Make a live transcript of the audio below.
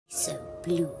so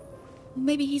blue.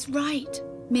 Maybe he's right.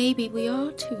 Maybe we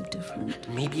are too different.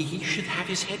 Maybe he should have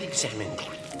his head examined.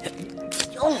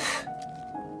 Oh,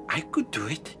 I could do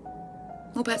it.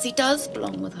 Or perhaps he does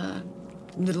belong with her.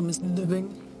 Little Miss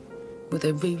Living, with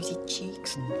her rosy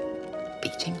cheeks and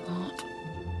beating heart.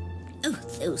 Oh,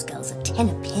 those girls are 10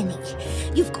 a penny.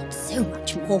 You've got so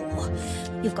much more.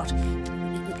 You've got a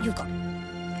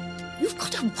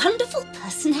wonderful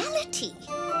personality.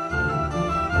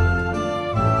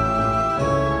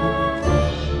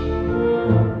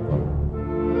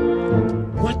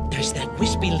 What does that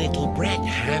wispy little brat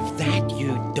have that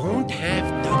you don't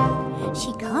have, though?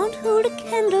 She can't hold a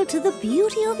candle to the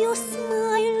beauty of your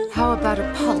smile. How about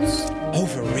a pulse?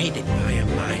 Overrated by a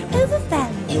mile.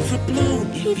 Overvalued.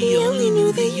 Overblown. If we only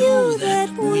knew the you that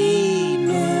we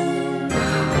know.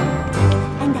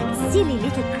 And that silly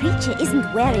little creature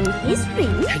isn't wearing his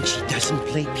ring. And she doesn't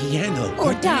play piano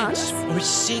Or dance. or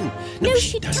sing. No,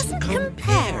 she doesn't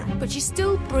compare. But she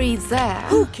still breathes air.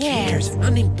 Who cares?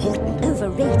 Unimportant.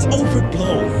 Overrated.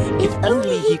 Overblown. If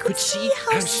only he could see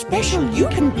how special you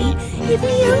can be. If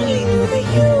he only knew the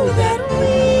you that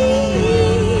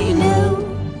we know.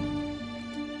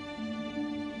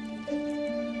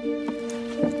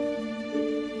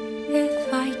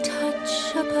 If I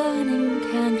touch a burning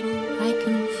candle, I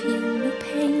can feel no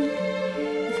pain.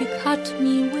 If you cut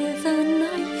me with a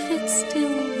knife, it's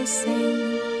still the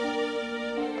same.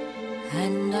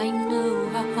 And I know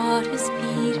her heart is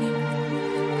beating,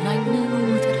 and I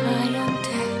know that I am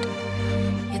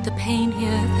dead. Yet the pain here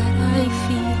that I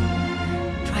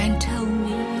feel, try and tell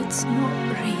me it's not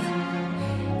real.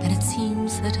 And it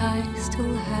seems that I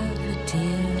still have a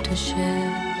tear to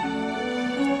shed.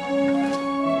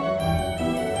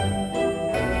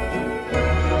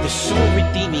 The sole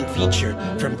redeeming feature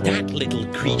from that little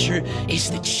creature is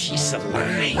that she's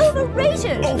alive.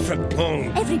 Overrated.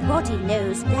 Overblown. Everybody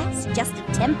knows that's just a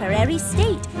temporary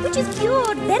state, which is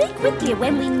cured very quickly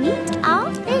when we meet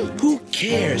our fate. Who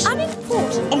cares?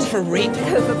 Unimportant. Overrated.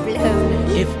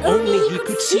 Overblown. If only he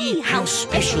could see how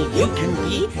special you can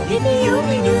be. If he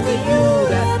only knew the you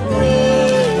that we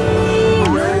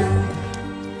know.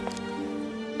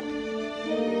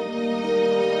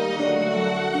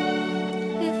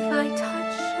 If I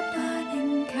touch a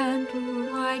burning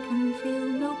candle, I can feel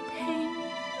no pain.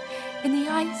 In the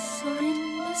ice or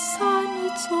in the sun,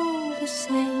 it's all the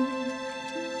same.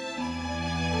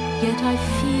 Yet I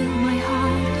feel my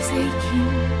heart is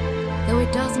aching. Though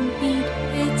it doesn't beat,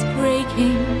 it's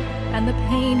breaking. And the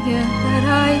pain here that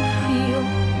I feel,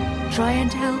 try and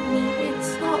tell me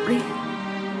it's not real.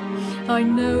 I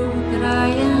know that I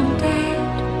am dead,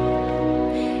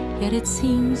 yet it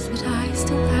seems that I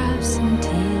still have some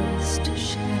tears to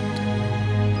shed.